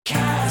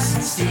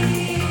and Steve.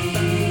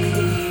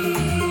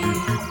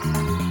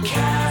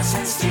 Cass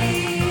and Steve.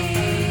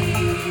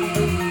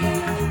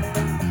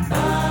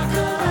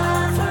 Buckle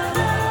up for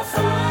the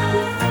fun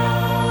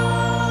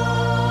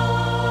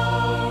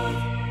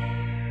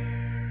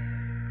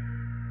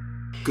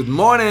ride. Good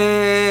morning.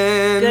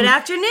 Good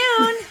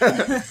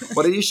afternoon.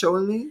 What are you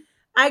showing me?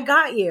 I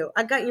got you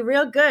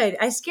real good.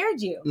 I scared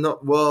you. No,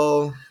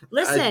 well,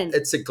 Listen.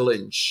 it's a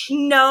glitch.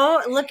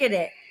 No, look at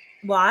it.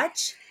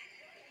 Watch.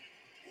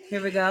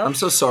 Here we go. I'm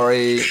so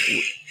sorry.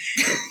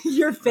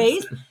 Your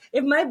face.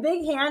 If my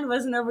big hand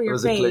wasn't over It your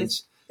was face. a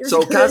glitch. it was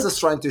So a Cass glitch. is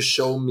trying to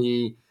show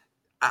me.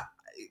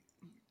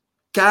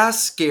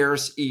 Cass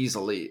scares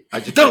easily. I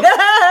just don't.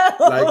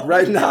 Like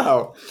right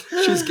now,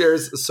 she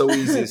scares so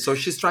easy. So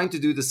she's trying to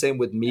do the same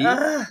with me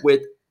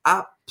with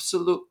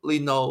absolutely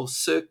no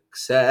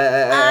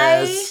success.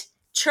 I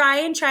try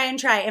and try and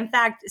try. In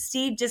fact,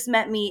 Steve just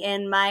met me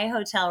in my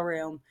hotel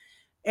room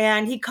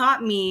and he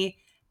caught me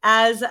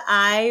as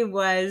I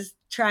was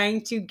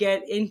trying to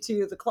get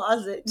into the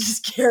closet to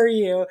scare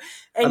you.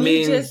 And I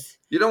mean, you just...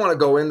 you don't want to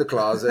go in the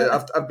closet.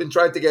 I've been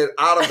trying to get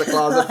out of the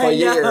closet for I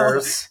know.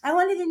 years. I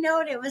wanted to know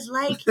what it was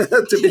like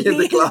to be in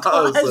the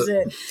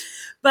closet.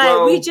 But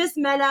Well- we just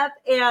met up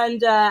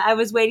and I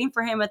was waiting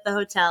for him at the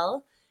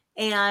hotel.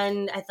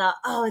 And I thought,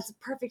 oh, it's a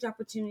perfect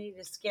opportunity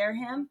to scare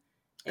him.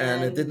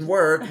 And it didn't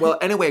work. Well,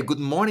 anyway, good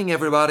morning,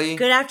 everybody.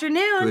 Good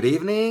afternoon. Good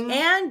evening.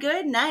 And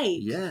good night.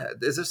 Yeah.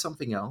 Is there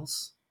something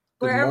else?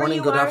 Good Wherever morning,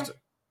 you good are afternoon.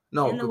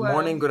 No, in the good world.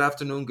 morning, good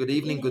afternoon, good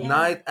evening, good Yeah.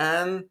 night,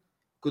 and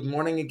good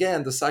morning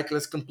again. The cycle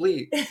is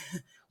complete.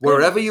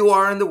 Wherever you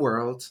are in the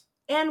world.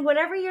 And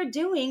whatever you're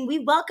doing, we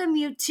welcome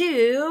you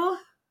to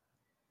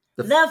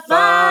The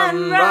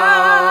Fun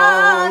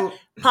Roll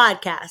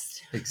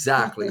podcast.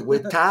 Exactly.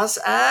 With Cass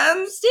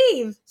and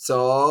Steve.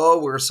 So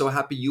we're so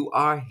happy you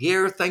are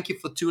here. Thank you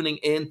for tuning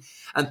in.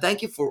 And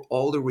thank you for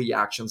all the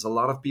reactions. A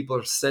lot of people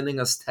are sending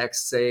us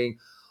texts saying,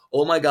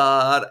 oh my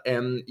God,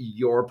 and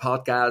your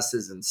podcast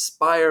is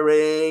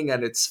inspiring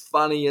and it's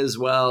funny as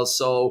well.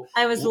 So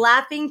I was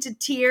laughing to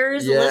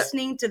tears Yeah.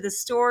 listening to the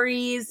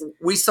stories.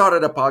 we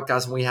started a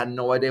podcast and we had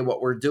no idea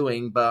what we're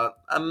doing, but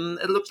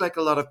it looks like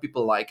a lot of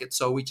people like it.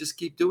 So we just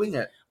keep doing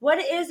it. What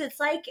it is, it's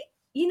like,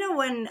 you know,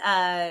 when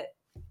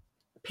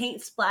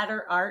paint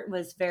splatter art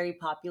was very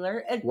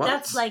popular. What?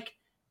 That's like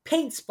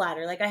paint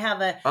splatter. Like I have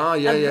a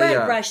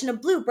red brush and a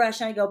blue brush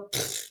and I go,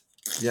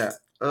 Yeah.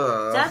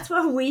 that's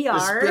what we are.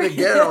 Spit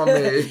again on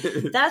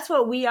me. That's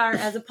what we are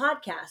as a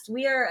podcast.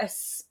 We are a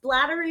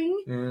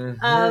splattering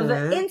Mhm.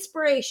 of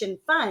inspiration,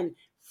 fun,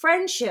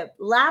 friendship,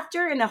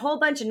 laughter, and a whole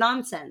bunch of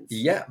nonsense.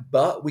 Yeah,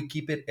 but we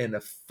keep it in a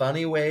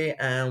funny way,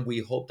 and we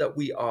hope that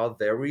we are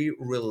very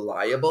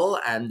reliable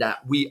and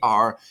that we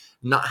are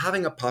not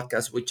having a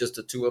podcast with just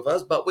the two of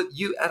us, but with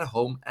you at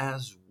home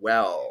as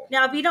well.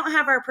 Now, if you don't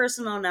have our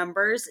personal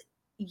numbers,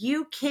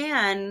 you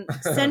can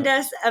send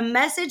us a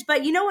message.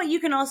 But you know what you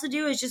can also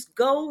do is just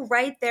go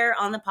right there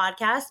on the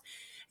podcast,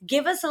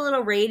 give us a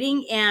little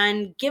rating,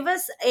 and give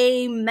us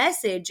a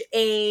message.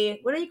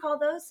 What do you call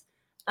those?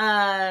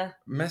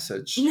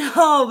 Message.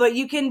 No, but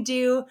you can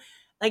do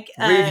like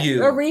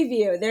Review. a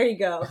review. There you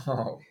go.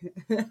 Oh,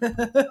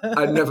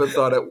 I never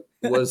thought it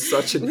was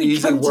such an We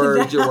easy come to word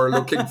that. you were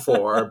looking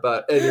for,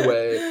 but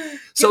anyway. Give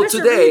So us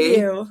a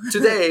review.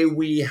 today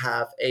we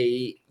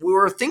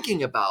were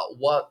thinking about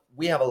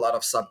we have a lot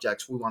of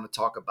subjects we want to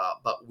talk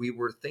about, but we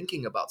were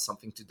thinking about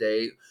something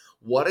today.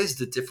 What is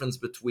the difference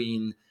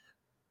between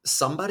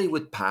somebody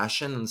with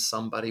passion and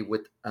somebody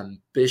with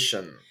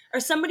ambition? Or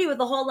somebody with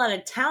a whole lot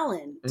of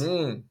talent.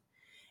 Mm,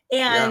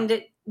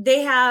 And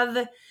they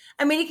have,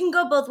 I mean, it can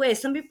go both ways.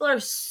 Some people are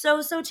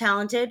so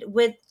talented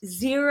with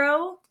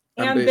zero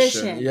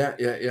ambition. Yeah.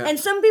 And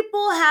some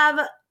people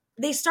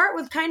they start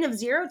with kind of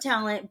zero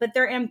talent, but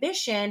their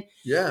ambition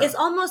Yeah. is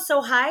almost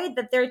so high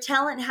that their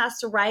talent has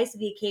to rise to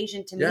the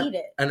occasion to Yeah. meet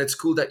it. And it's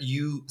cool that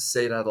you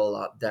say that a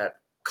lot, that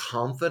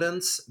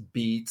confidence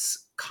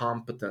beats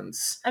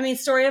competence. I mean,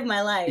 story of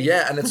my life.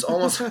 Yeah, and it's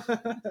almost I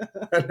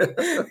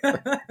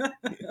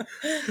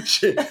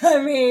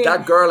mean,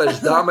 that girl is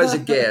dumb as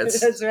it gets.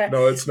 That's right.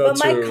 No, it's not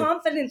But my true.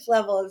 confidence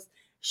level is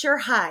sure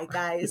high,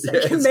 guys. I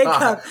Yeah, can it's make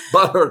high, up.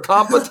 but her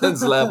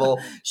competence level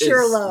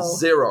Sure is low.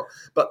 0.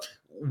 But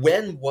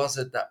when was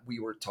it that we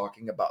were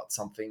talking about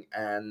something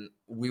and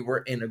we were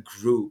in a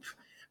group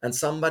and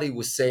somebody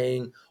was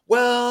saying,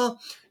 well,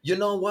 you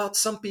know what?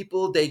 Some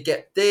people, they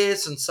get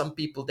this and some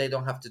people, they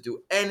don't have to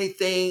do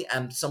anything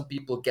and some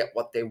people get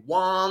what they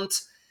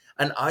want.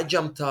 And I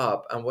jumped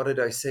up and what did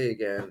I say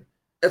again?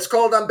 It's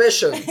called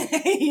ambition.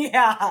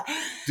 Yeah.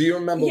 Do you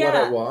remember what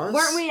it was?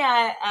 Weren't we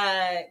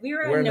at, we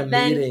were We're at in an a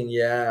event meeting,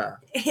 yeah.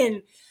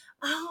 and,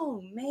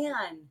 oh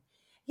man.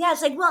 Yeah,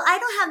 it's like, well, I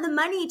don't have the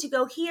money to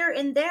go here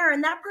and there.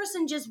 And that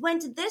person just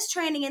went to this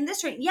training and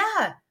this training.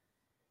 Yeah.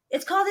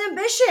 It's called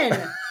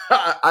ambition.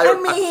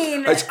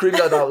 I screamed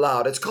that out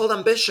loud. It's called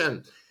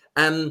ambition.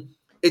 And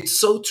it's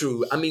so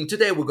true. I mean,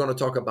 today we're going to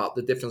talk about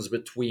the difference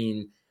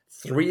between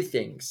 3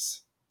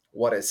 things.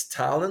 What is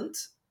talent?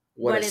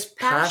 What is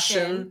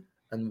passion?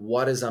 And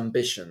what is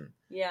ambition?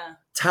 Yeah.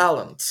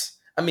 Talent.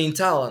 I mean,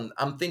 talent.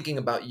 I'm thinking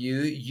about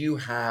you. You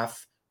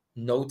have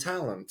no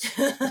talent.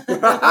 You know,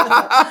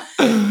 I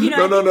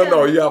think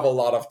No. You have a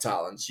lot of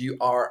talents. You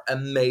are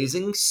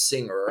amazing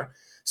singer.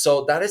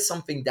 So that is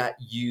something that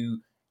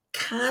you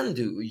can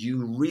do.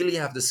 You really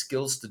have the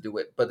skills to do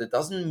it, but it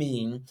doesn't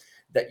mean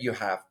that you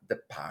have the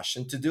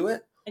passion to do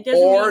it it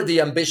doesn't or mean,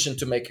 the ambition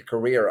to make a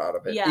career out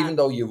of it, Yeah. even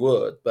though you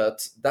would.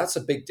 But that's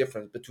a big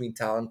difference between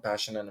talent,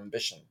 passion, and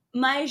ambition.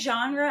 my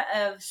genre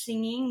of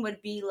singing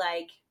would be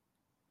like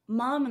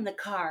mom in the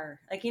car.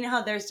 Like, you know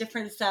how there's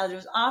different styles.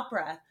 There's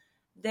opera,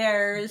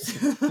 there's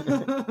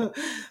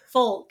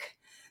folk,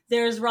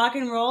 there's rock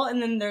and roll,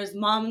 and then there's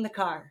mom in the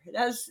car.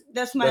 That's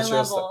my That's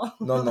your style.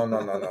 level.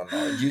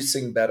 No. You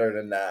sing better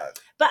than that.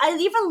 But I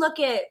even look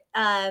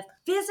at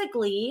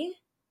physically,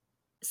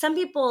 some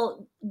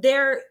people,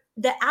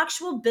 the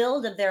actual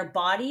build of their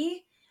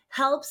body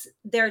helps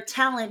their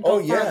talent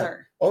go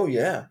further. Oh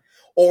yeah.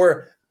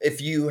 Or if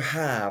you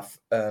have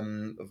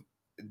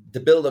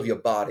the build of your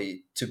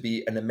body to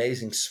be an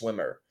amazing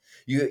swimmer,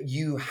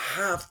 you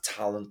have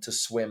talent to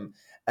swim,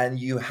 and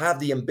you have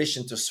the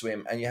ambition to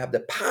swim, and you have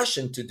the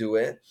passion to do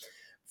it.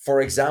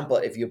 For example,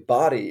 if your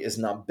body is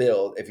not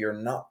built, if you're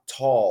not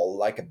tall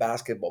like a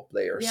basketball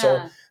player. So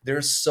Yeah.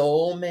 there's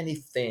so many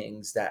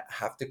things that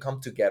have to come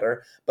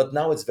together, but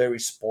now it's very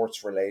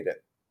sports related.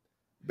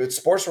 But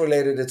sports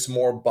related, it's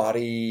more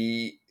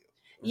body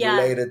Yeah.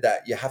 related,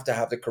 that you have to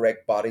have the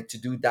correct body to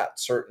do that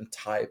certain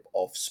type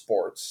of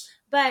sports.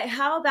 But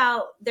how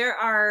about there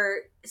are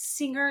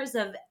singers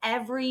of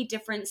every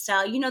different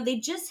style? You know, they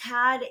just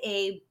had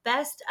a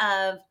best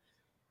of,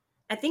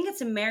 I think it's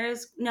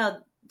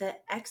the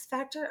X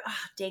Factor. Oh,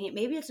 dang it.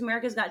 Maybe it's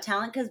America's Got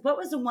Talent. Because what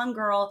was the one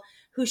girl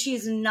who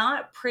she's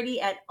not pretty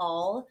at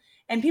all?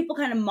 And people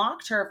kind of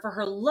mocked her for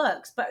her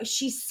looks, but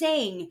she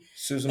sang.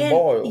 Susan And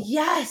Boyle.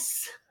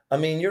 yes. I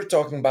mean, you're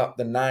talking about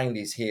the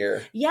 90s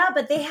here. Yeah,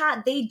 but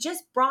they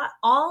just brought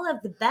all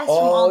of the best from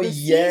all the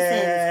seasons.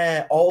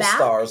 Yeah, all back.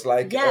 stars.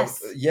 Like,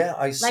 Yes. yeah,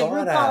 I Like saw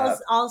RuPaul's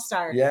that.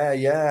 All-Star.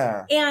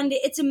 Yeah. And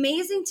it's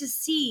amazing to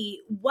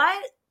see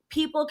what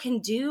people can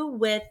do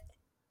with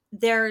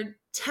their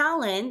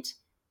talent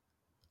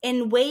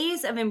in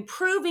ways of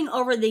improving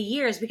over the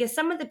years, because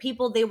some of the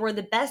people, they were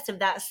the best of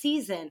that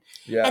season.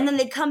 Yeah. And then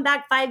they come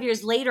back 5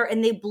 years later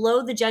and they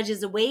blow the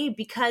judges away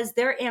because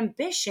their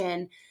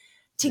ambition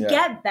to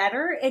get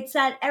better, it's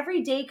that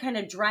everyday kind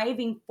of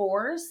driving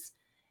force.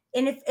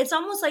 And if it's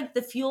almost like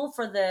the fuel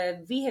for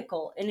the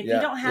vehicle. And if you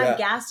don't have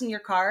gas in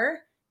your car,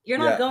 you're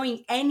not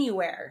going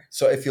anywhere.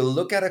 So if you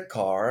look at a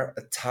car,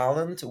 a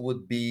talent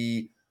would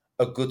be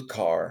a good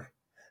car.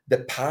 The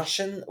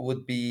passion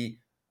would be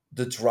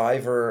the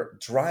driver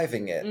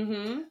driving it.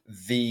 Mm-hmm.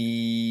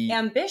 The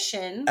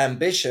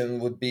ambition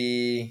would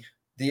be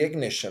the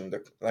ignition,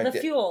 the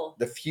fuel.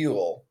 The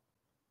fuel.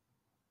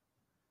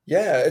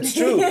 Yeah, it's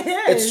true.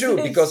 It's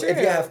true, because if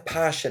you have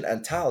passion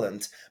and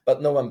talent but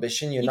no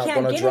ambition, you're not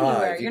going to drive.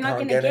 Anywhere. You're not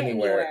going to get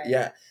anywhere.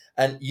 Yeah,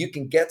 and you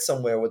can get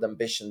somewhere with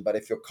ambition, but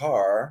if your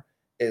car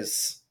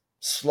is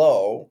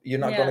slow, you're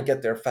not going to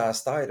get there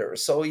fast either.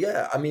 So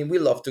yeah, I mean, we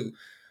love to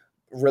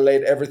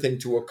relate everything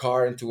to a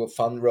car and to a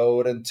fun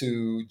road and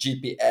to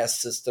GPS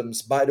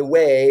systems. By the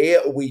way,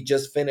 we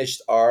just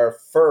finished our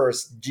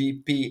first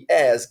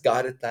GPS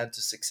guided plan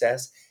to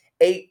success,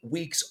 8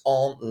 weeks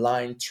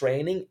online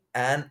training,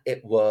 and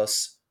it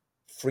was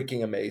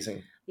freaking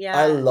amazing. Yeah,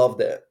 I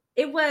loved it.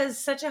 It was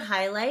such a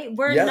highlight.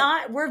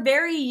 We're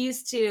very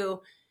used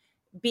to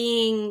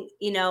being,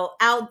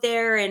 out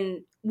there,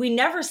 and we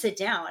never sit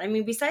down. I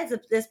mean, besides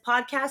this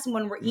podcast and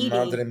when we're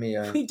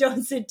eating, we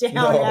don't sit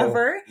down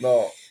ever.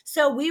 No.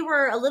 So we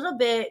were a little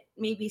bit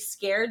maybe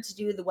scared to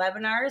do the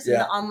webinars and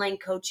the online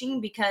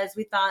coaching, because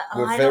we thought,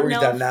 we're very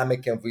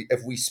dynamic, and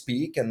if we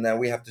speak and then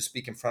we have to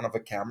speak in front of a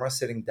camera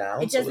sitting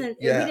down. It doesn't.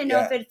 We didn't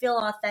know if it'd feel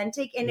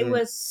authentic, and it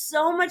was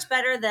so much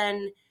better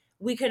than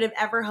we could have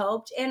ever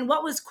hoped. And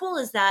what was cool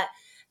is that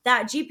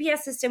GPS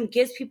system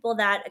gives people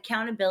that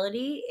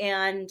accountability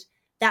and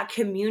that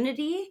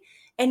community,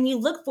 and you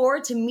look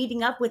forward to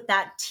meeting up with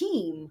that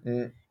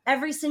team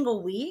every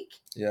single week.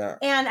 Yeah.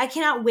 And I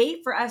cannot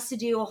wait for us to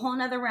do a whole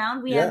nother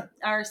round. We have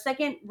our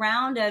second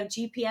round of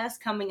GPS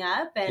coming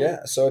up. And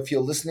so if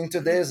you're listening to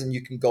this, and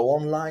you can go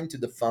online to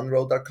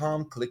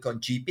thefunroad.com, click on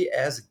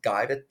GPS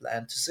Guided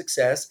Plan to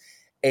Success,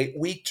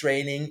 8-week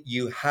training.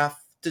 You have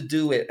to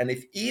do it. And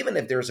even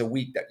if there's a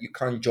week that you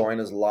can't join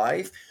us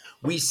live,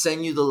 we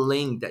send you the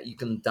link that you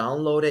can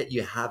download it.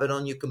 You have it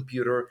on your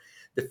computer.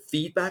 The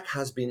feedback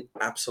has been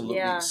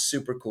absolutely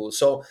super cool.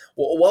 So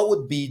what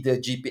would be the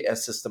GPS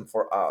system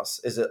for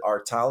us? Is it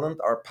our talent,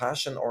 our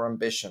passion, or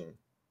ambition?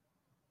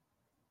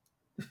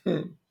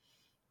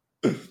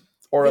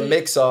 Or a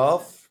mix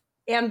of?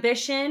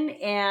 Ambition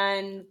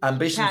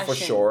passion. For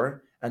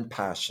sure, and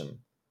passion.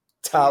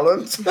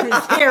 Talent? 0.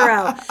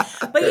 But,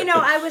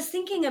 I was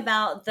thinking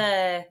about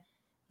the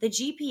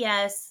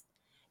GPS.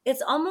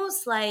 It's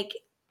almost like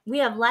we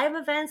have live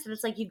events, and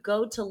it's like you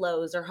go to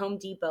Lowe's or Home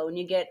Depot and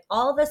you get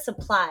all the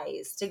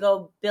supplies to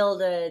go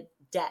build a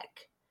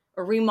deck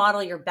or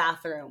remodel your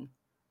bathroom.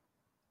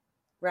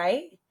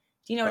 Right?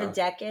 Do you know what a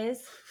deck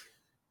is?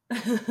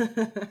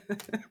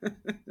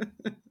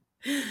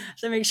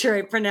 So make sure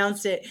I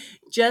pronounced it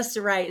just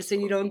right so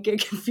you don't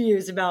get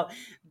confused about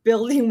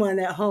building one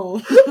at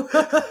home.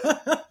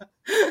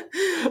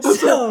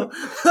 So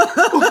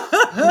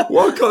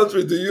What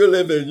country do you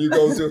live in? You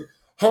go to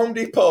Home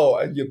Depot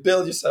and you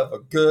build yourself a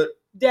good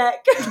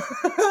deck.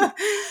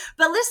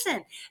 But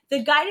listen,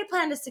 the guided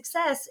plan to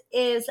success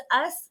is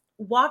us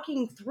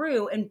walking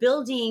through and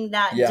building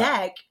that Yeah.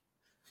 deck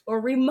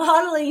or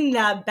remodeling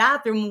that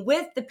bathroom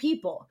with the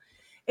people.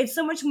 It's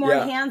so much more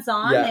Yeah.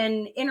 hands-on Yeah.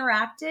 and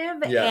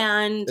interactive. Yeah.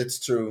 And It's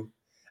true.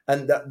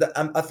 And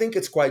I think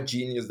it's quite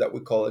genius that we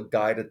call it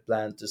guided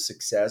plan to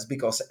success,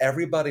 because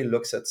everybody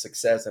looks at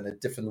success in a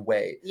different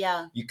way.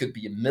 yeah, You could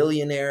be a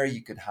millionaire,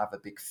 you could have a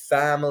big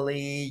family,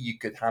 you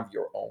could have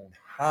your own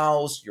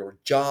house, your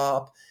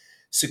job.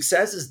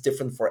 Success is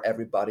different for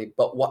everybody,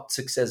 but what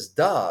success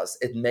does,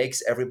 it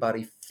makes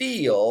everybody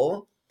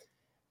feel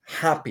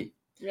happy.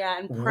 yeah,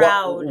 and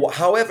proud.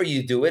 However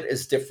you do it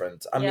is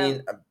different. I Yeah.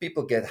 mean,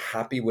 people get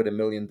happy with $1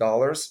 million.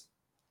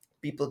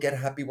 People get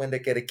happy when they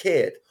get a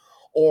kid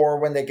or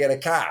when they get a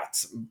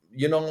cat.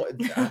 You know,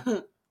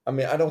 I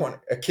mean, I don't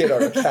want a kid or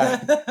a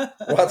cat.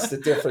 What's the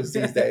difference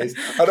these days?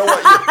 I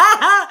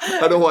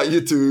don't want you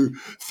to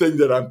think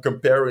that I'm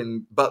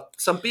comparing, but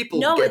some people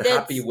No, get that's-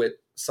 happy with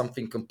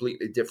something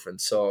completely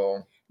different.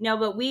 So No,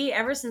 but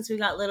ever since we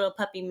got little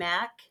puppy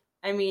Mac,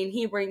 I mean,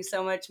 he brings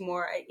so much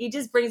more. He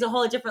just brings a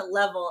whole different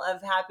level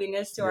of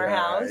happiness to our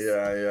house.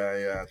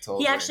 Yeah,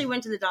 totally. He actually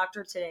went to the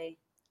doctor today.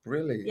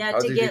 Really? Yeah, How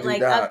to did get you do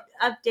like that?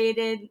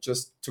 updated.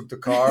 Just took the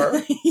car.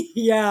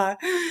 Yeah,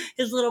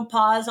 his little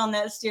paws on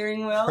that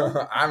steering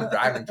wheel. I'm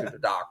driving to the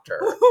doctor.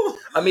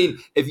 I mean,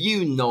 if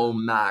you know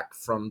Mac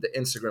from the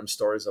Instagram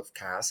stories of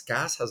Cass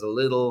has a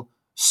little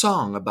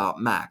song about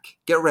Mac.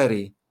 Get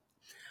ready.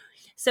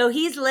 So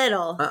he's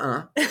little.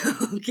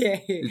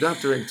 Okay. You don't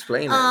have to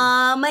explain it.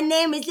 My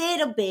name is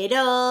Little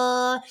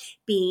Biddle.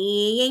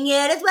 Being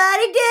it is what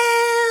I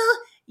do.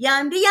 Yeah,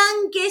 I'm the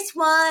youngest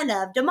one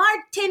of the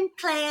Martin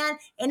clan,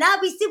 and I'll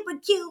be super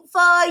cute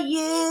for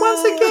you.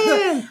 Once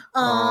again.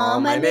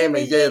 My name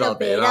is Little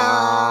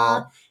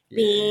Biddle.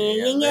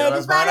 Being it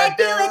is what I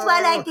do, it's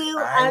what I do.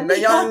 I'm the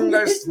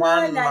youngest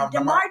one of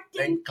the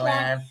Martin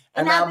clan,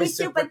 and I'll be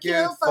super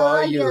cute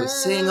for you.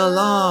 Sing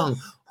along.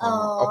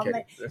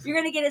 Okay. You're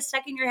gonna get it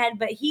stuck in your head,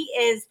 but he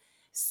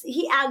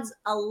adds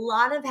a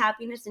lot of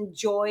happiness and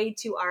joy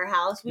to our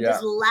house. We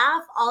just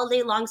laugh all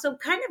day long. So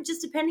kind of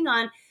just depending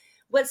on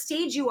what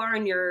stage you are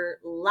in your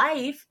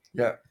life,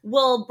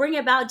 will bring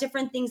about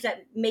different things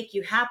that make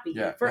you happy.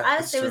 For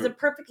us, it was a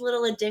perfect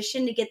little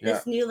addition to get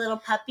this new little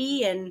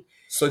puppy. And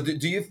so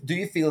do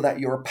you feel that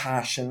your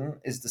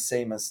passion is the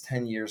same as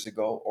 10 years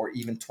ago or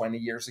even 20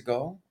 years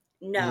ago?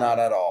 No, Not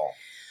at all.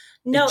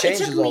 No, it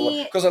changes took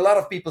me, because a lot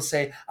of people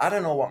say, I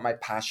don't know what my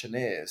passion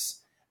is.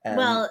 And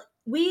well,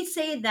 we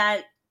say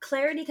that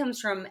clarity comes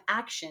from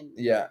action.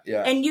 Yeah.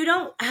 And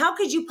how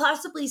could you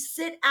possibly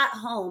sit at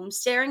home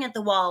staring at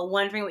the wall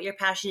wondering what your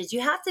passion is?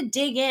 You have to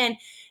dig in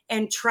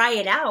and try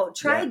it out.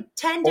 Try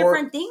 10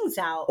 different things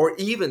out. Or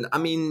even, I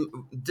mean,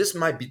 this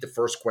might be the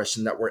first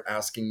question that we're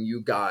asking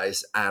you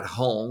guys at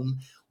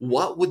home.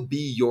 What would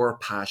be your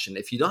passion?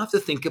 If you don't have to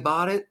think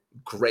about it,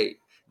 great.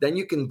 Then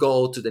you can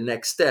go to the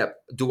next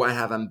step. Do I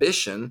have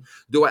ambition?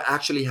 Do I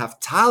actually have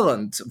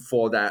talent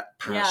for that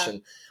passion?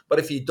 Yeah. But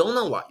if you don't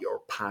know what your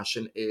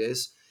passion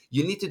is,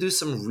 you need to do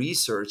some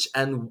research.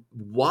 And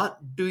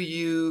what do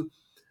you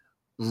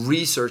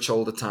research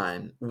all the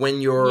time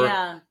when you're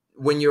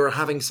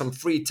having some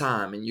free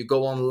time and you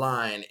go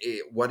online?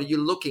 What are you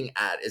looking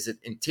at? Is it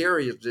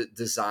interior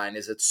design?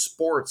 Is it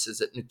sports?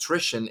 Is it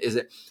nutrition?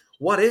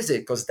 What is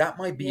it? Because that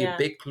might be a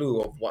big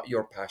clue of what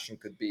your passion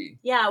could be.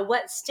 Yeah,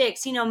 what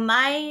sticks? You know,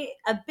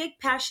 a big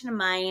passion of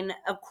mine,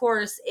 of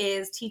course,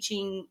 is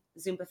teaching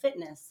Zumba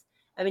fitness.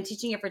 I've been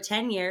teaching it for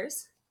 10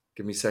 years.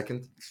 Give me a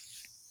second.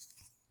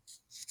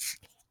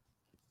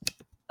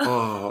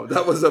 Oh,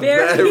 that was a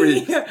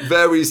very,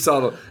 very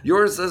subtle.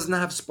 Yours doesn't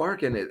have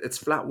spark in it. It's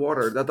flat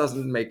water. That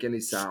doesn't make any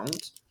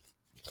sound.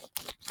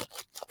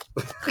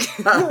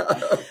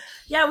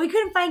 Yeah, we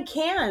couldn't find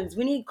cans.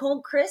 We need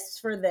cold crisps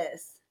for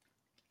this.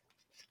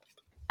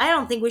 I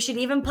don't think we should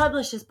even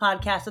publish this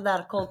podcast without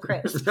a cold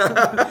crisp.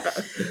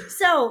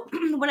 So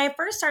when I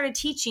first started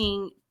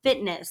teaching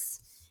fitness,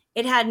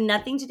 it had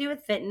nothing to do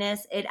with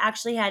fitness. It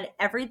actually had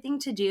everything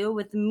to do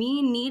with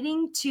me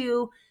needing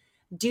to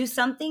do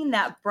something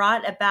that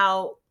brought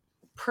about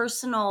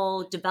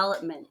personal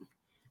development.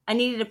 I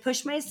needed to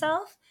push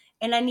myself,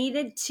 and I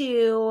needed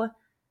to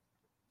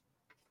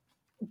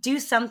do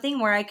something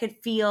where I could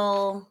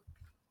feel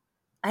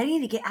I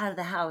needed to get out of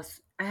the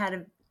house. I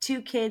had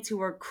 2 kids who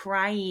were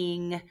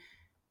crying.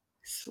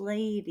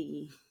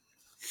 Slady.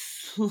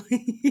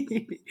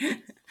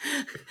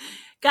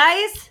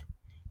 Guys,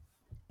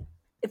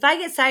 if I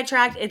get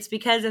sidetracked, it's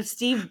because of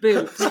Steve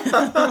Booth.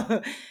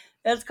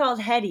 That's called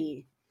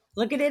Hetty.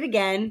 Look at it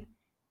again.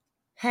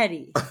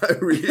 Hetty. I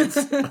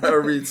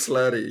read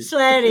Sleddy.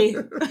 Sleddy.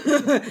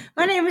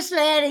 My name is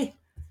Sleddy.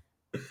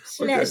 Okay.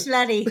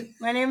 Slutty.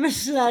 My name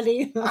is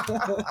Slutty.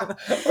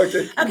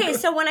 Okay. Okay,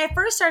 so when I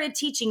first started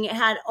teaching, it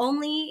had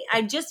only,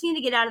 I just need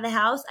to get out of the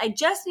house. I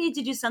just need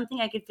to do something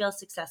I could feel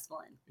successful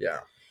in. Yeah.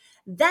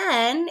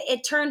 Then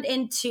it turned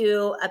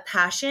into a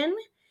passion.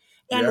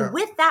 And Yeah.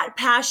 with that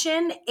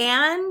passion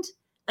and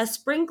a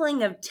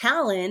sprinkling of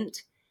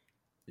talent,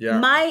 Yeah.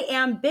 my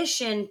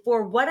ambition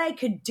for what I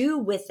could do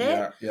with it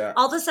Yeah. Yeah.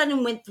 all of a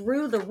sudden went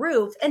through the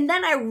roof. And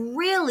then I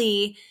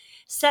really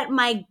set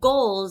my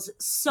goals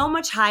so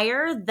much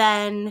higher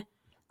than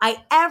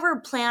I ever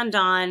planned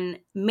on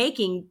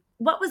making.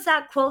 What was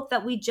that quote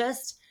that we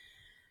just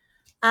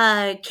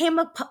came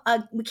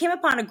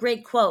upon a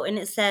great quote, and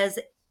it says,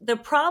 the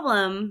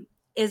problem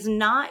is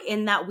not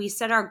in that we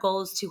set our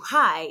goals too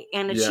high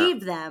and Yeah.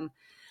 achieve them.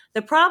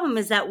 The problem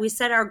is that we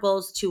set our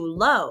goals too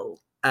low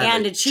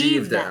and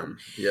achieve them.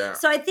 Yeah.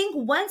 So I think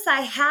once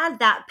I had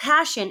that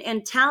passion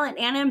and talent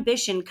and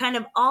ambition kind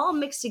of all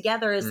mixed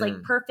together as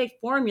like perfect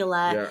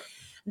formula, Yeah.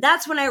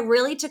 that's when I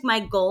really took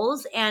my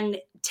goals and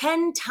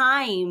 10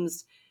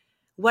 times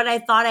what I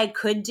thought I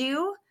could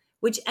do,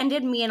 which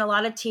ended me in a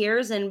lot of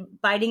tears and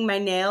biting my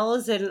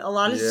nails and a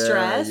lot of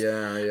stress.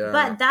 Yeah. Yeah.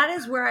 But that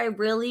is where I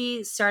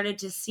really started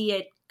to see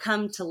it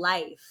come to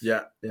life.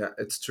 Yeah. Yeah.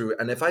 It's true.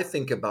 And if I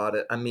think about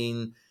it, I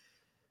mean,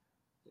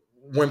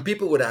 when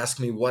people would ask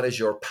me, what is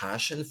your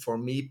passion? For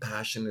me,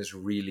 passion is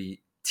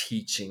really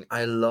teaching.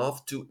 I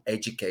love to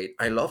educate.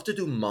 I love to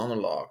do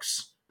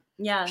monologues.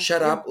 Yeah.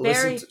 Shut you're up,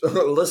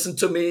 listen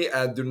to me,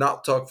 and do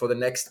not talk for the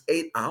next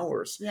 8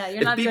 hours. Yeah, you're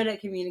If not peop- good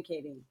at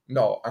communicating.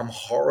 No, I'm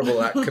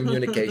horrible at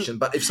communication.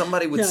 But if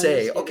somebody would No, I'm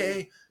say, just kidding.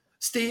 okay,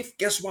 Steve,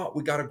 guess what?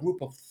 We got a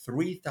group of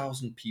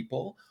 3,000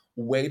 people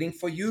waiting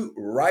for you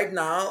right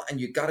now, and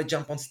you got to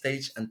jump on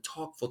stage and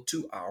talk for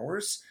 2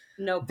 hours.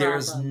 No problem.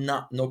 There's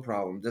no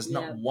problem. There's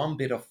not Yeah. one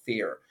bit of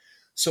fear.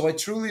 So I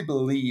truly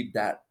believe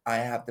that I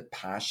have the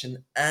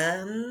passion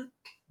and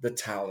the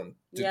talent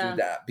to Yeah. do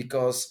that,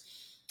 because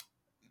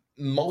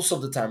most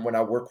of the time when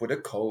I work with a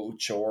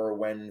coach or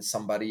when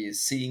somebody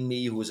is seeing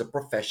me who is a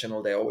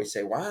professional, they always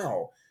say,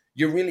 wow,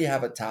 you really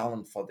have a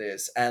talent for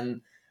this.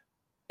 And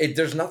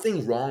there's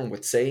nothing wrong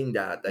with saying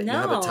that you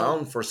have a No.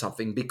 talent for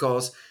something,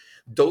 because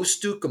those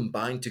two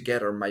combined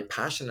together, my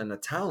passion and a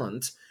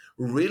talent,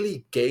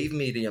 really gave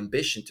me the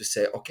ambition to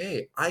say,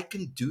 okay, I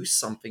can do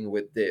something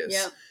with this.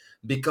 Yeah.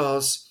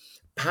 Because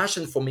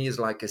passion for me is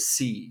like a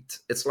seed.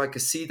 It's like a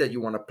seed that you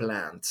want to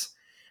plant.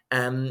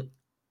 And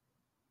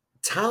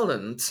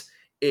talent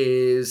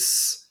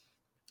is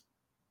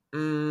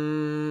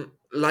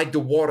like the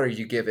water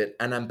you give it,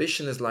 and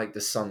ambition is like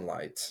the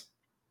sunlight.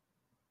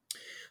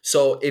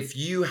 So if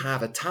you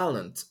have a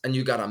talent and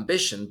you got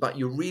ambition, but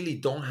you really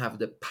don't have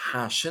the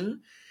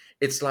passion,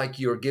 it's like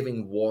you're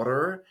giving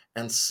water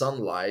and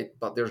sunlight,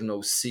 but there's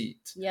no seed.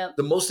 Yep.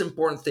 The most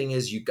important thing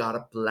is you got to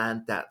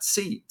plant that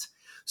seed.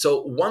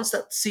 So once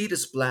that seed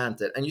is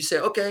planted and you say,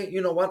 okay, you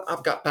know what,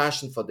 I've got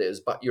passion for this,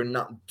 but you're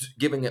not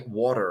giving it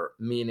water,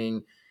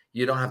 meaning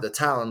you don't have the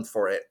talent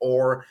for it,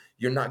 or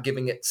you're not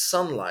giving it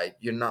sunlight,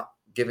 you're not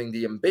giving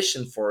the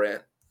ambition for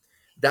it,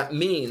 that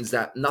means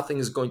that nothing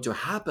is going to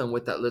happen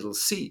with that little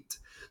seed.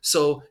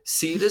 So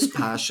seed is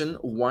passion.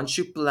 Once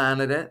you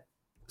planted it,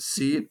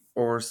 seed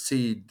or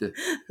seed?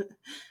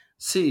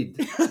 Seed.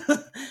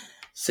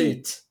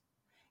 Seed.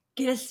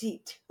 Get a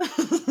seat.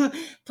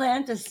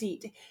 Plant a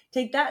seat.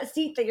 Take that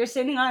seat that you're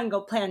sitting on and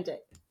go plant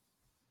it.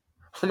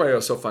 Oh my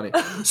God, so funny.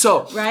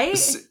 So, Right?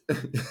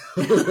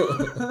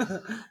 oh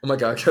my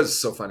God, that's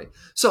so funny.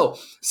 So,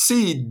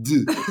 seed.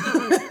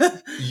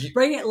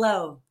 Bring it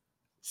low.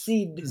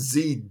 Seed.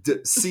 Seed.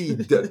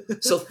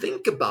 So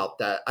think about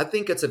that. I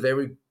think it's a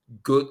very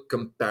good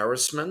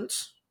comparison.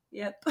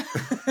 Yep.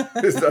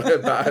 Is that a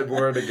bad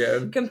word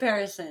again?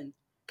 Comparison.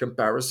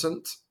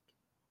 Comparison?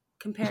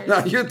 Comparison.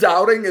 Now you're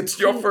doubting it's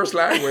your first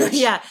language.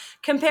 Yeah.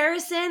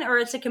 Comparison, or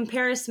it's a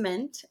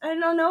comparison. I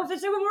don't know if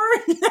it's a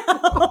word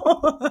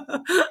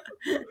now.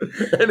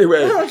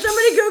 Anyway.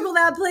 Somebody Google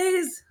that,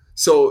 please.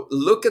 So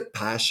look at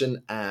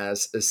passion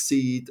as a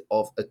seed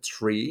of a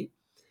tree,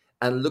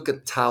 and look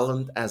at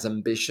talent as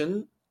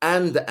ambition,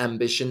 and the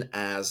ambition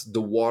as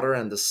the water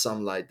and the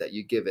sunlight that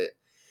you give it.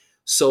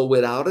 So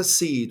without a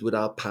seed,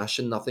 without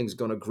passion, nothing's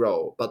going to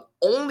grow. But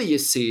only a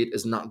seed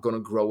is not going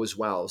to grow as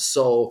well.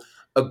 So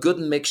a good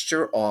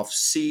mixture of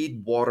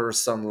seed, water,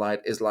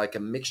 sunlight is like a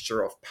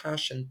mixture of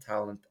passion,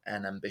 talent,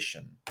 and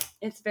ambition.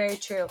 It's very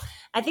true.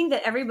 I think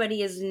that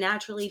everybody is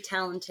naturally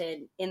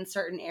talented in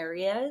certain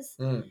areas.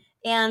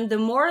 And the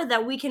more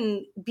that we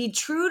can be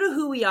true to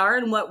who we are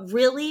and what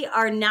really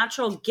our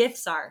natural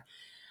gifts are.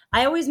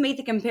 I always make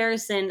the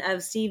comparison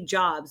of Steve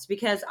Jobs,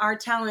 because our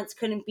talents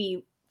couldn't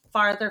be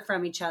farther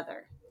from each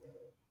other.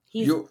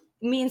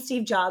 Me and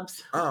Steve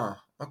Jobs.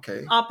 Ah,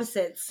 okay.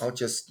 Opposites. I'll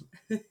just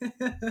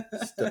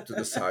step to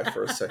the side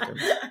for a second.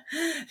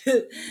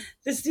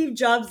 The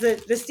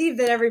Steve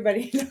that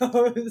everybody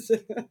knows.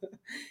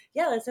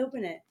 Yeah, let's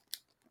open it.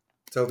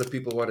 Tell the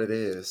people what it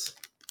is.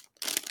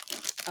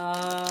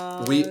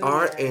 Oh, We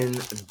are in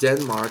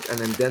Denmark,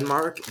 and in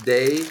Denmark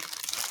they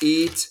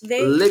eat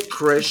They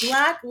licorice.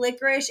 Black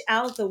licorice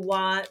out the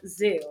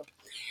wazoo.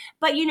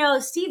 But,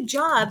 Steve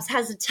Jobs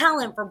has a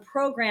talent for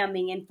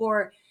programming and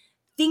for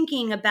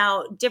thinking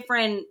about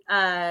different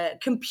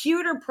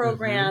computer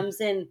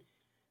programs, and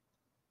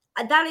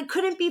that it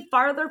couldn't be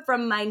farther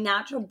from my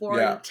natural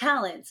born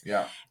talents.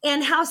 Yeah.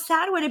 And how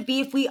sad would it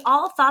be if we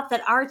all thought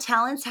that our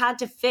talents had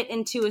to fit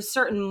into a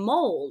certain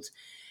mold?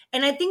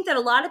 And I think that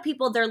a lot of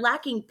people, they're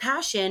lacking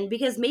passion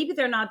because maybe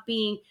they're not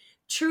being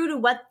true to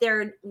what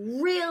their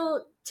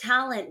real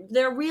talent,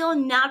 their real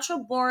natural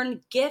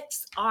born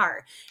gifts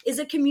are. Is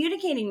it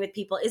communicating with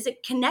people? Is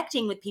it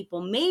connecting with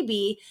people?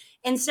 Maybe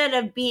instead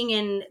of being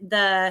in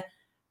the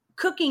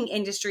cooking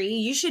industry,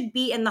 you should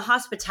be in the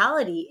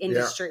hospitality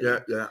industry.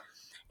 Yeah.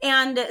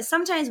 And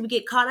sometimes we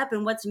get caught up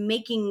in what's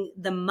making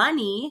the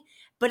money,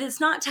 but it's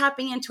not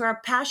tapping into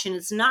our passion.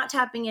 It's not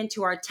tapping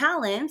into our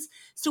talents.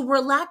 So we're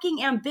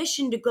lacking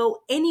ambition to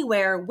go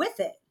anywhere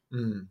with it.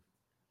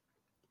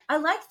 I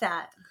like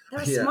that. That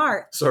was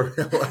smart. Sorry,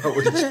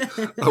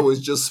 I was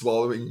just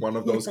swallowing one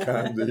of those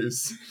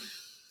candies.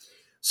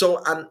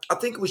 So I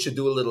think we should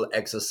do a little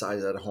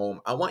exercise at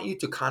home. I want you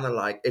to kind of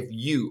like, if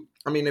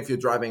you're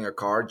driving a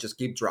car, just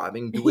keep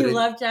driving. You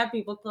love to have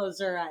people close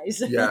their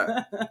eyes.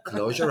 Yeah.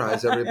 Close your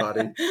eyes,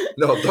 everybody.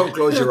 No, don't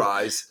close your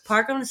eyes.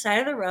 Park on the side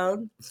of the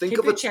road.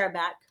 Keep your chair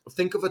back.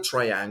 Think of a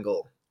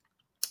triangle.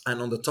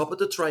 And on the top of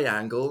the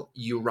triangle,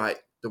 you write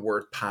the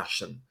word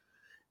passion.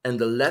 And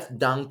the left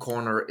down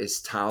corner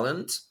is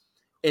talent.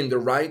 In the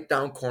right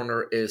down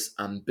corner is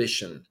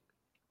ambition.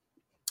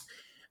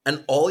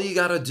 And all you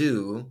got to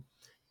do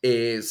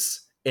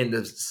is in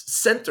the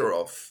center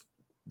of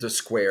the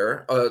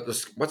square,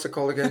 what's it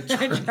called again?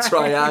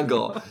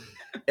 Triangle.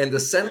 In the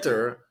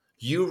center,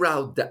 you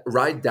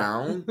write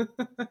down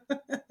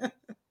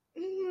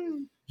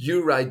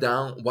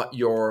what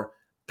your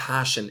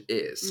passion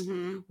is.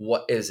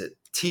 What is it?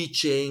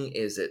 Teaching?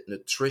 Is it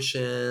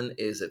nutrition?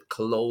 Is it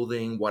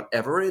clothing?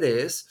 Whatever it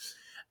is.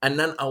 And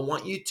then I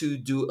want you to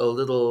do a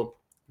little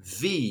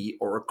V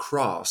or a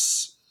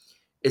cross.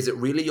 Is it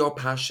really your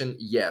passion?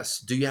 Yes.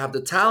 Do you have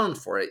the talent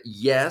for it?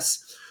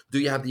 Yes. Do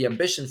you have the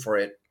ambition for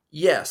it?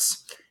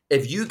 Yes.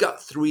 If you got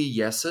 3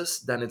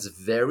 yeses, then it's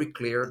very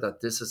clear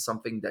that this is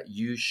something that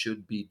you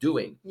should be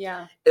doing.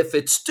 Yeah. If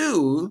it's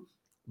 2,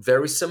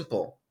 very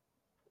simple.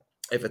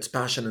 If it's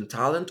passion and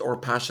talent or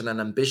passion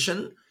and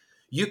ambition,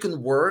 you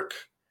can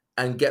work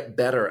and get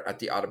better at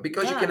the other,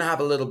 because you can have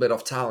a little bit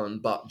of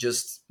talent, but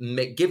just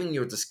giving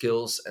you the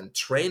skills and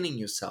training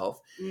yourself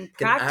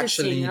can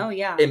actually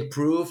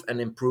improve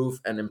and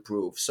improve and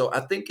improve. So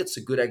I think it's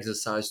a good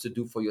exercise to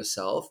do for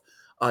yourself.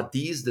 Are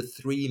these the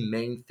 3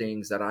 main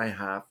things that I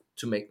have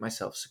to make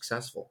myself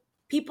successful?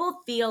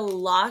 People feel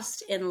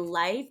lost in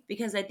life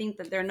because I think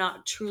that they're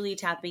not truly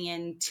tapping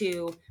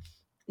into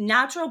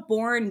natural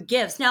born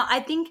gifts. Now,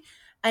 I think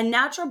a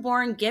natural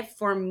born gift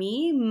for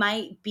me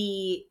might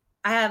be,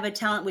 I have a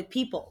talent with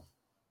people.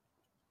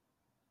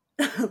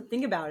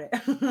 Think about it.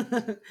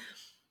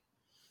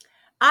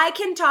 I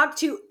can talk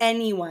to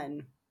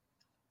anyone.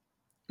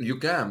 You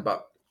can,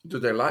 but do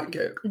they like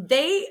it?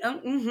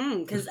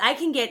 Because I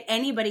can get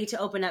anybody to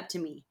open up to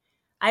me.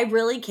 I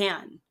really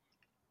can.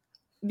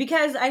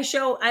 Because I'm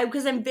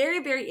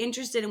very, very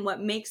interested in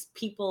what makes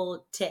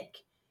people tick.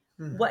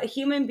 What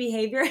human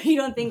behavior, you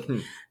don't think,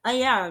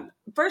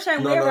 first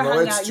time we ever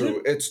hung out.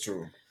 It's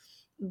true.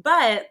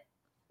 But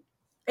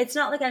it's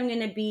not like I'm going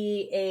to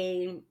be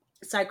a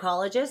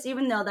psychologist,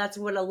 even though that's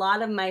what a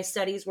lot of my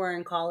studies were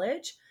in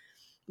college.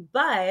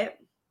 But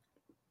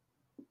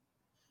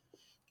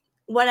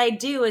what I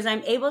do is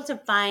I'm able to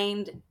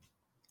find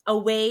a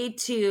way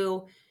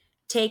to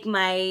take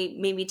my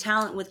maybe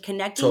talent with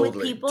connecting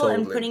with people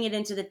and putting it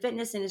into the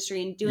fitness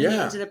industry and doing it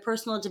into the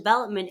personal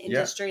development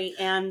industry.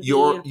 And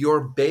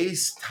your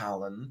base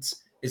talent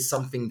is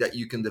something that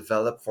you can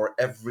develop for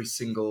every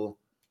single.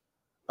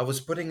 I was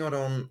putting it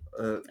on.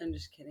 I'm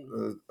just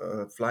kidding.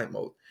 Flight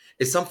mode.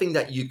 It's something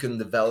that you can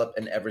develop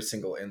in every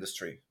single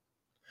industry.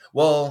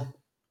 Well,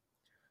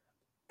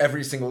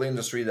 every single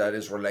industry that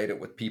is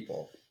related with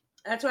people.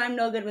 That's why I'm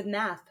no good with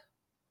math.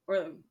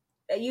 Or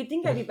you'd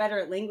think I'd be better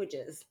at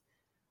languages.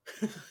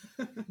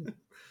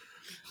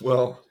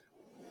 Well,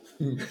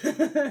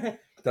 that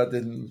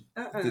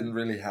didn't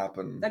really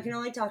happen. I can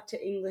only talk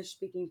to English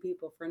speaking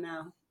people for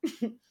now.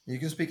 You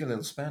can speak a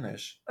little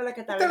Spanish. Hola,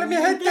 ¿qué tal?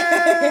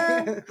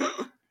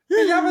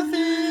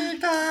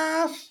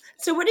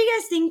 So what do you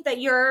guys think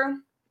that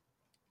your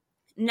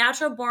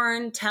natural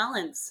born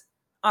talents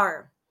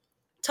are?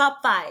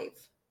 Top 5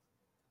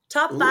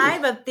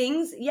 of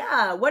things.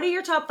 Yeah. What are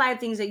your top 5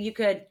 things that you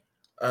could?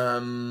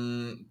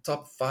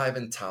 Top 5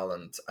 in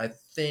talent. I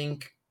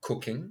think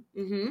cooking.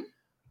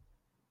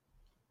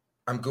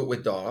 I'm good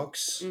with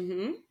dogs.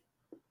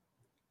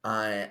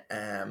 I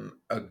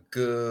am a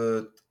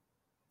good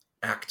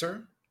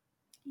actor.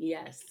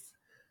 Yes.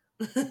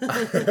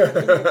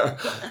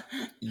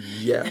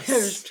 Yes.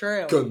 It's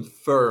true.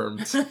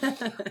 Confirmed.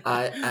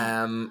 I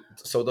am.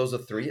 So those are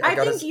 3. I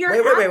think you're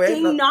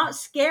acting not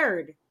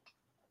scared.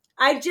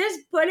 I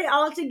just put it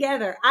all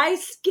together. I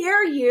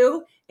scare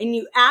you and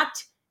you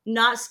act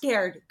not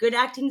scared. Good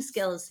acting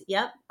skills.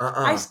 Yep.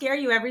 I scare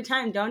you every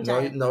time, don't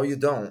I? No, you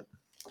don't.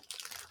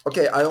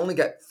 Okay, I only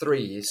get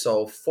 3,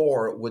 so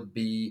 4 would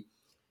be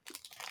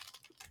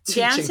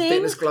teaching Dancing?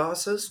 fitness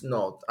classes.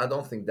 No, I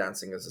don't think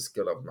dancing is a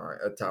skill of mine,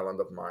 a talent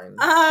of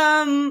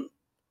mine.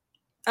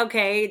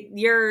 Okay,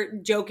 you're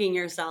joking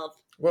yourself.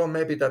 Well,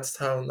 maybe that's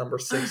talent number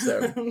 6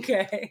 then.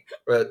 Okay.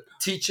 But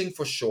teaching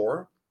for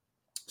sure.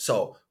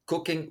 So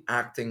cooking,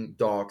 acting,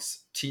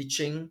 dogs,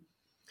 teaching,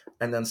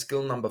 and then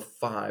skill number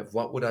 5.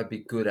 What would I be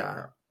good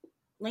at?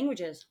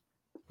 Languages.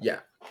 Yeah.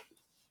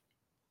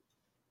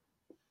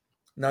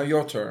 Now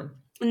your turn.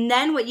 And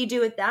then what you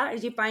do with that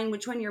is you find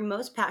which one you're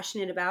most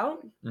passionate about,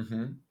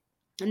 Mm-hmm.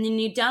 and then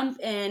you dump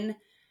in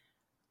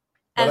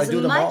But I as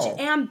do them much all.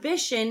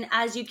 ambition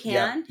as you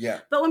can. Yeah.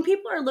 But when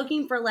people are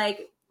looking for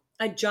like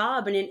a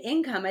job and an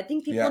income, I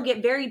think people Yeah.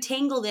 get very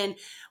tangled in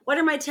what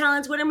are my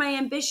talents, what are my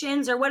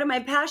ambitions, or what are my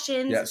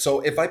passions. Yeah. So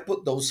if I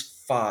put those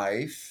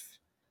 5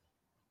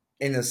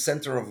 in the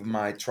center of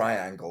my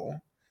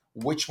triangle,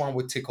 which one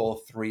would tick all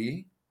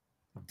 3?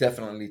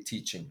 Definitely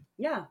teaching.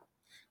 Yeah.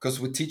 Because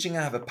with teaching,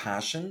 I have a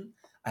passion,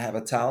 I have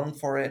a talent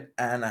for it,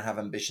 and I have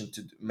ambition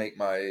to make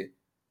my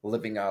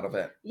living out of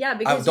it. Yeah, I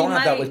because don't you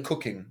have might, that with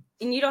cooking.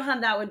 and you don't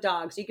have that with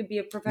dogs. You could be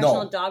a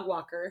professional No. dog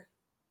walker.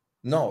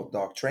 No,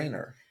 dog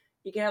trainer.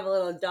 You could have a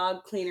little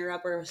dog cleaner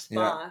up or a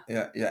spa.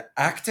 Yeah.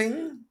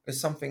 Acting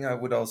is something I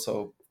would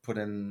also put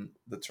in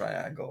the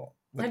triangle.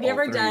 with Have you all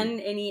ever 3. done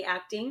any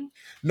acting?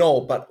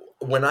 No, but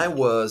when I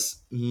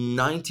was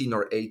 19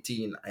 or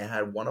 18, I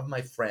had one of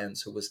my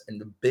friends who was in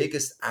the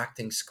biggest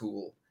acting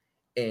school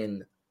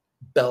in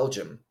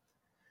Belgium,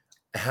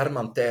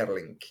 Herman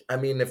Terling. I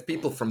mean, if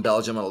people from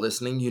Belgium are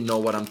listening, you know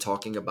what I'm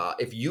talking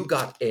about. If you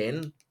got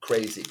in,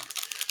 crazy.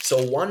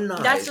 So one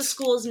night, That's the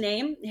school's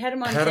name,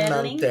 Herman Herman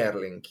Terling.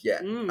 Terling.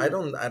 Yeah, Mm.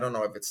 I don't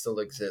know if it still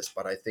exists,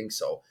 but I think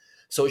so.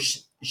 So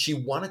she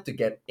wanted to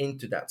get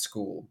into that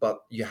school, but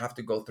you have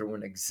to go through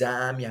an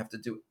exam. You have to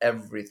do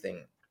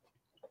everything.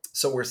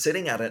 So we're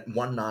sitting at it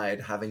one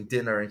night having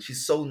dinner, and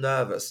she's so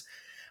nervous.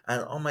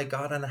 And oh my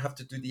God, and I have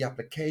to do the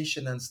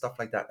application and stuff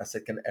like that. I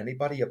said, can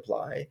anybody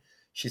apply?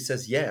 She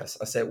says, yes.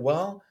 I said,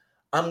 well,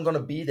 I'm going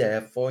to be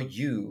there for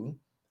you,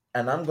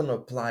 and I'm going to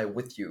apply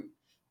with you.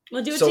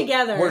 We'll do it So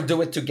together. We'll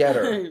do it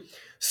together.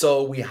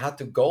 So we had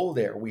to go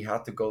there. We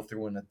had to go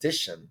through an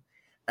audition.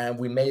 And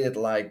we made it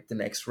like the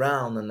next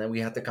round, and then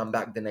we had to come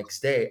back the next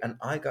day. And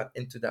I got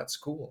into that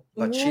school,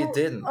 but she Whoa.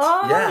 didn't.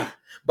 Oh. Yeah,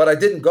 but I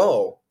didn't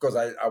go because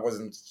I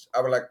wasn't.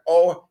 I was like,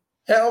 oh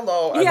hell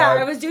no! And Yeah,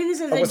 I was doing this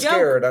as I a was joke.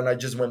 scared, and I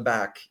just went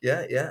back.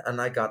 Yeah, and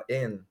I got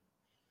in.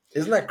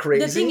 Isn't that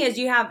crazy? The thing is,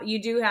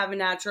 you do have a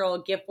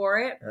natural gift for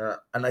it.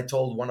 And I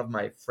told one of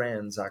my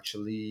friends,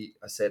 actually,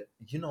 I said,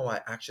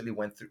 I actually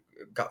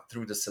got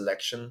through the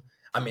selection.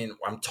 I mean,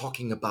 I'm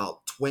talking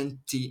about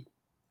 20.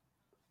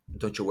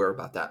 Don't you worry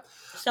about that.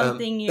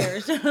 Something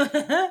years.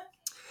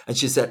 And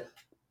she said,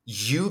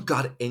 you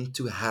got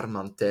into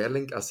Herman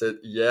Terling? I said,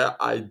 yeah,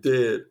 I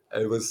did.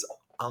 It was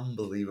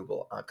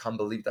unbelievable. I can't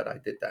believe that I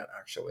did that,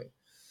 actually.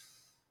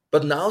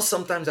 But now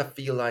sometimes I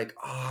feel like,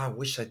 I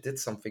wish I did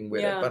something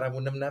with it, but I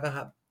would have never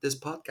had this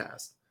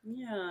podcast.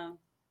 Yeah.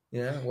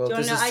 Yeah, well, Do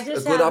you this wanna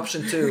is know, a good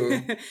option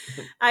too.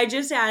 I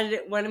just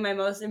had one of my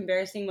most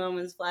embarrassing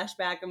moments flash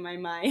back in my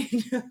mind.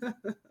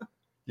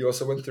 You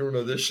also went through an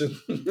audition.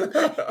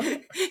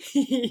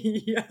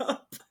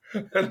 Yup.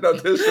 An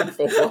audition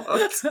for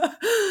what?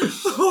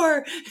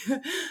 For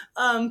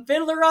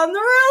Fiddler on the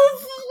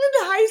Roof in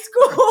high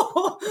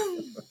school.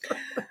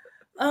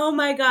 Oh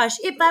my gosh.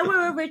 If I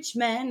were a rich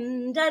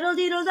man, diddle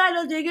diddle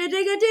diddle digga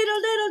digga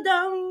diddle diddle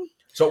dum.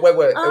 So wait.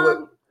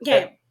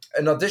 Okay.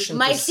 An audition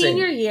My to sing.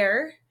 senior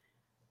year,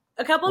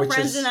 a couple of Which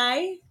friends is- and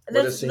I,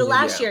 what is the senior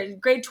last year? year,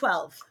 grade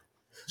 12.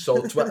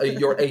 So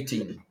you're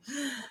 18.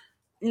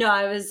 No,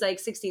 I was like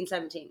 16,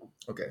 17.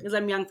 Okay. Because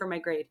I'm young for my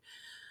grade.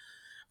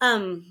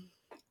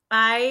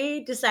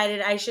 I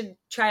decided I should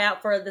try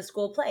out for the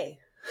school play.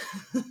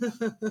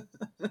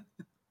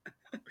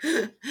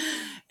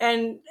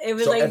 And it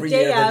was So like every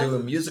day year of. they do a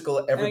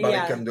musical. Everybody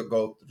yeah. can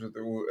go through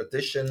the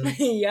audition.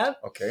 Yep.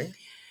 Okay.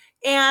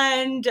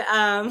 And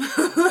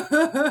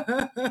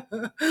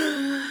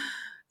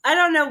I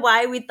don't know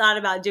why we thought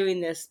about doing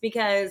this,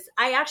 because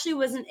I actually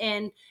wasn't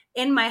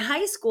in my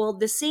high school.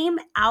 The same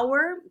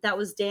hour that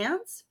was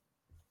dance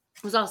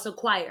was also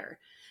choir.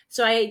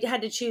 So I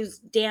had to choose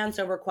dance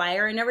over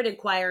choir. I never did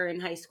choir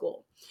in high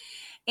school.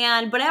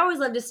 But I always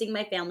loved to sing.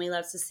 My family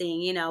loves to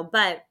sing,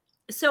 But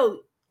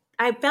so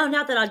I found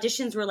out that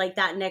auditions were like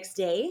that next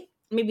day,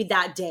 maybe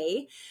that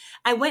day.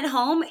 I went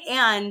home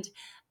and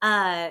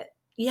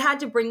you had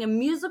to bring a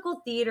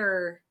musical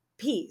theater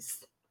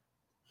piece.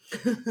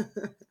 I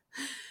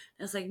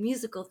was like,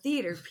 musical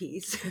theater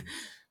piece.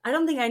 I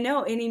don't think I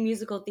know any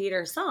musical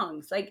theater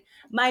songs. Like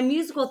my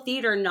musical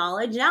theater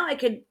knowledge, now I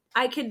could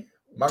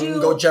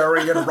Mungo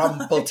Jerry and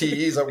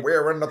Rumpeltees, and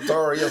we're a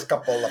notorious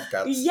couple of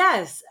cats.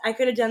 Yes, I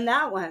could have done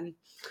that one.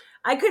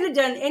 I could have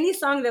done any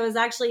song that was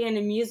actually in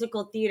a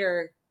musical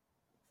theater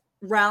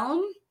realm.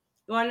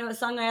 You want to know what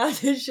song I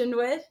auditioned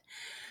with?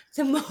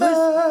 The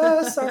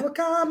most. So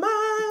come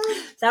on.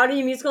 That would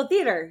be musical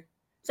theater.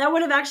 So that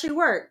would have actually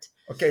worked.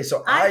 Okay,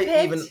 so I I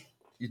picked- even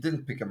You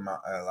didn't pick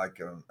like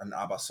an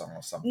ABBA song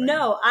or something.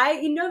 No,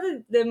 you know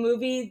the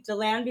movie The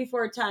Land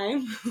Before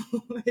Time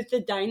with the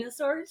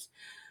dinosaurs?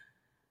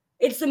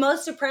 It's the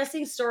most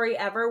depressing story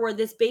ever where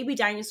this baby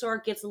dinosaur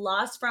gets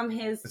lost from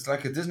his... It's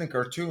like a Disney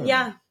cartoon.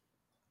 Yeah.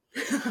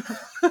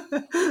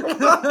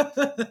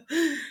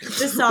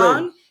 The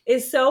song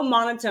is so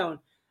monotone.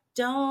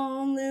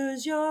 Don't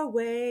lose your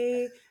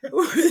way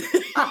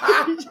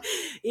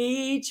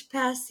each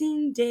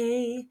passing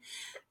day.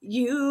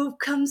 You've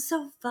come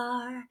so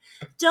far.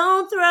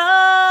 Don't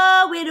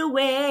throw it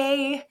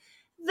away.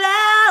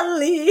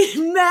 Valley,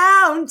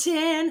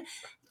 mountain,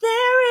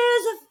 there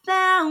is a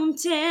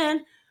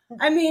fountain.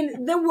 I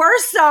mean, the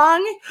worst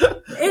song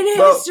in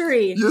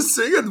history. You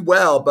sing it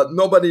well, but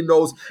nobody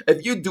knows.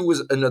 If you do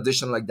an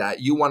audition like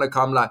that, you want to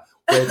come like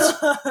with,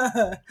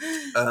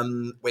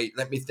 wait,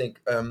 let me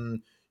think.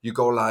 You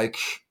go like,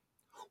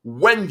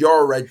 when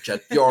you're a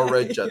jet Yes.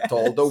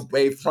 all the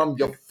way from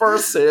your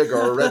first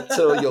cigarette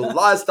till your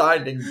last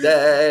dying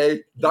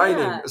day.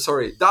 Dying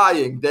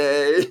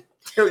day.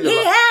 Till He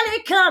your had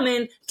it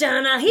coming.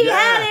 Donna, he Yeah.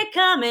 had it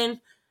coming.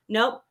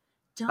 Nope.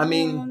 Don't I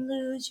mean-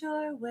 lose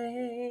your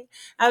way.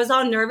 I was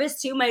all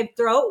nervous too. My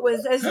throat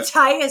was as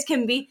tight as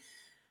can be.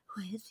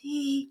 With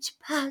each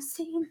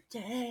passing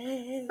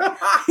day,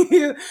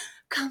 you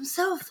come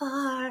so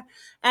far.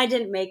 I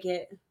didn't make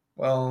it.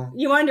 Well,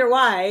 You wonder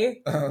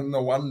why?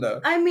 no wonder.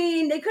 I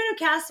mean, they could have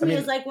cast me I mean,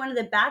 as like one of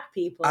the back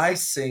people. I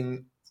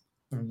sing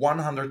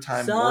 100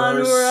 times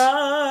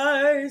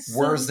Sunrise,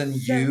 worse than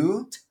sunset.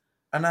 you,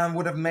 and I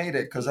would have made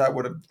it because I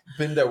would have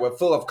been there with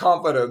full of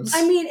confidence.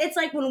 I mean, it's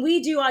like when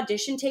we do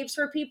audition tapes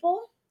for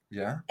people.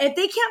 yeah, If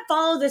they can't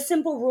follow the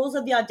simple rules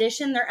of the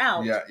audition, they're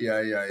out. yeah.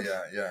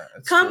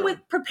 It's Come true.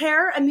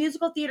 prepare a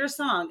musical theater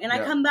song, and I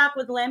Yeah. come back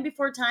with Land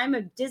Before Time,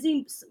 a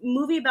Disney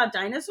movie about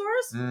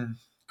dinosaurs.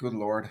 Good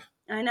Lord.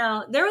 I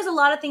know. There was a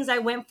lot of things I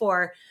went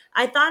for.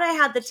 I thought I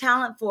had the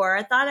talent for.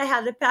 I thought I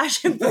had the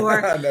passion for.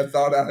 And I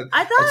thought I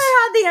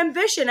had the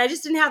ambition. I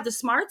just didn't have the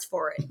smarts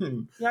for it.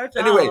 That's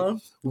Anyway, all.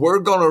 we're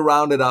going to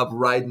round it up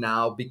right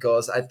now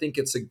because I think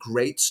it's a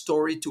great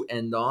story to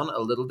end on. A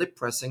little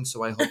depressing,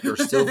 so I hope you're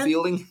still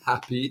feeling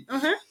happy.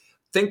 Uh-huh.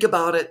 Think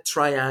about it.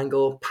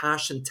 Triangle,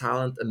 passion,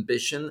 talent,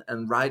 ambition,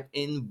 and write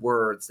in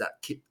words that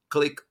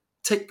click,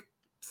 tick,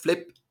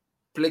 flip,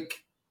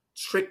 flick,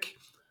 trick,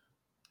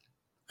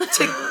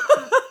 tick.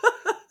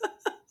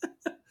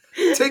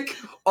 Tick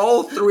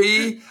all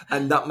three,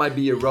 and that might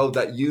be a road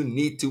that you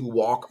need to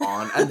walk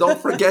on. And don't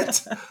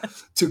forget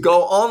to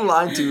go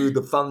online to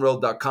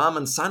thefunroad.com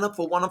and sign up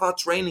for one of our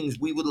trainings.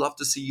 We would love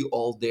to see you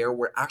all there.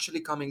 We're actually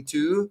coming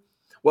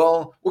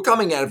we're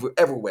coming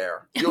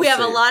everywhere. You'll We have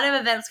a see. lot of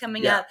events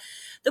coming Yeah. up.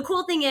 The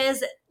cool thing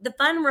is the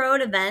Fun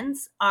Road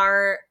events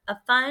are a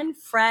fun,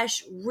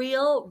 fresh,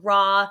 real,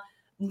 raw,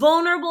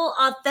 vulnerable,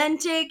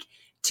 authentic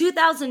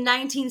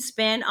 2019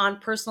 spin on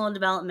personal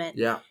development.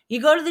 Yeah.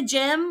 You go to the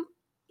gym,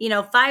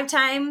 5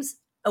 times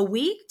a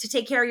week to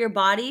take care of your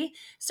body.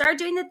 Start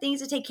doing the things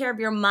to take care of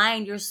your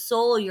mind, your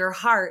soul, your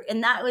heart.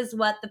 And that was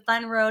what the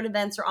Fun Road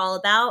events are all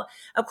about.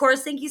 Of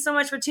course, thank you so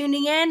much for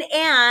tuning in,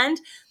 and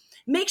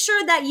make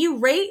sure that you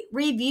rate,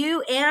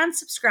 review, and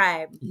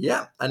subscribe.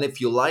 Yeah. And if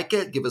you like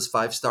it, give us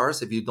 5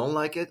 stars. If you don't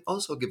like it,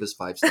 also give us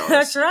 5 stars.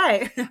 That's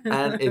right.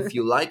 And if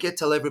you like it,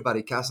 tell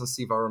everybody. Cass and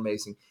Steve are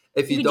amazing.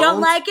 If If you don't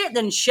like it,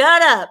 then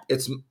shut up.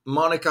 it's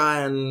Monica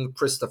and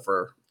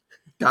Christopher.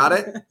 Got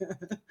it?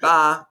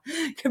 Bye.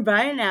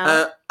 Goodbye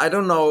now. I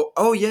don't know.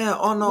 Oh, yeah.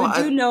 Oh, no. we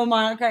do know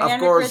Monica Of and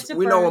course, Christopher.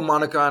 we know a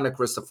Monica and a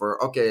Christopher.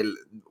 Okay,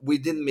 we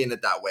didn't mean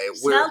it that way.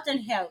 Smelt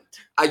and helped.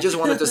 I just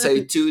wanted to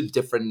say 2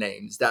 different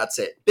names. That's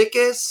it. Big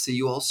kiss. See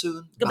you all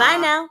soon. Goodbye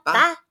Bye. now. Bye.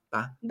 Bye.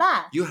 Bye.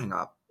 Bye. You hang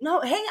up. No,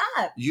 hang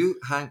up. You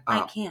hang I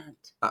up. can't.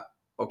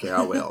 Okay,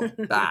 I will.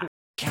 Bye.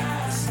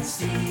 Cass and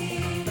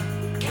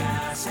Steve,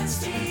 Cass and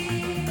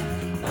Steve.